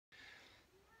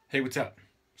Hey, what's up?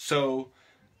 So,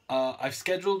 I've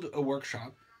scheduled a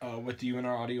workshop with the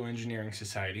UNR Audio Engineering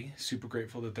Society. Super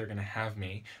grateful that they're going to have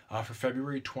me for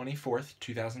February 24th,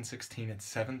 2016 at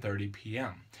 7:30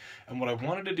 p.m. And what I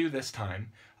wanted to do this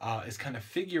time is kind of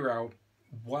figure out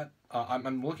what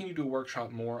I'm looking to do a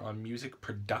workshop more on music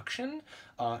production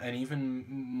and even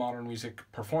modern music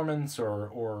performance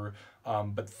or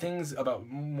but things about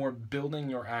more building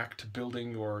your act,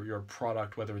 building your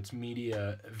product, whether it's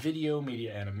media, video,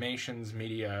 media animations,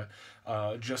 media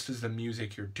just as the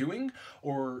music you're doing,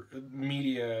 or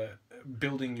media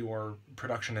building your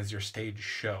production as your stage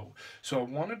show. So I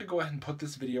wanted to go ahead and put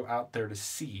this video out there to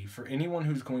see for anyone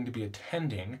who's going to be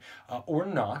attending or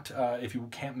not. If you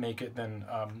can't make it, then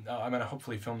I'm going to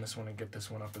hopefully film this one and get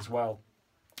this one up as well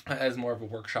as more of a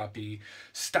workshop-y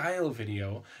style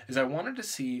video. Is I wanted to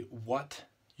see what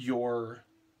your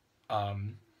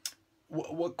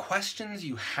what questions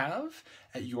you have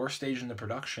at your stage in the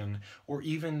production, or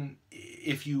even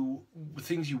if you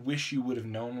things you wish you would have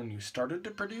known when you started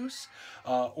to produce,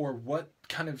 or what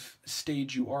kind of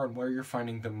stage you are and where you're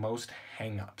finding the most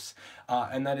hang-ups.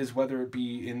 And that is whether it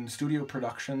be in studio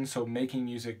production, so making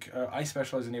music. I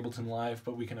specialize in Ableton Live,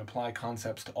 but we can apply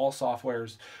concepts to all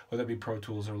softwares, whether it be Pro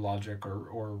Tools or Logic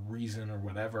or Reason or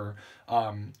whatever.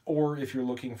 Or if you're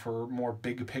looking for more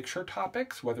big picture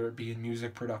topics, whether it be in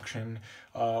music production,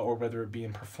 or whether it be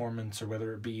in performance, or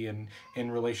whether it be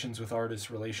in relations with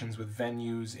artists, relations with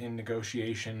venues, in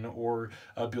negotiation, or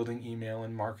building email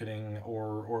and marketing,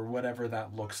 or whatever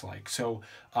that looks like. So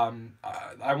I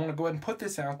want to go ahead and put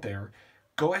this out there.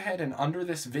 Go ahead and under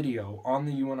this video on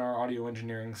the UNR Audio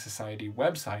Engineering Society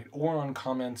website or on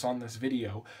comments on this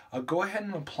video, go ahead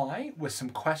and apply with some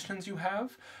questions you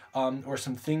have or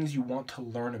some things you want to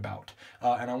learn about.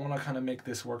 And I want to kind of make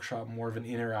this workshop more of an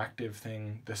interactive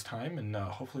thing this time, and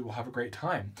hopefully we'll have a great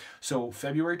time. So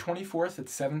February 24th at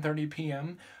 7:30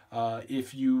 p.m.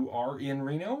 If you are in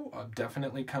Reno,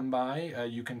 definitely come by.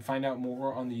 You can find out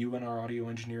more on the UNR Audio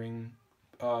Engineering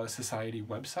Society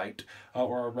website,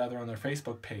 or rather on their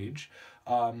Facebook page.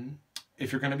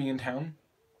 If you're going to be in town,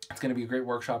 it's going to be a great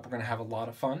workshop. We're going to have a lot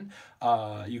of fun.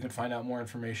 You can find out more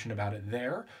information about it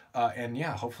there. And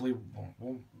yeah, hopefully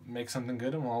we'll make something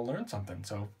good and we'll all learn something.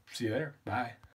 So see you there. Bye.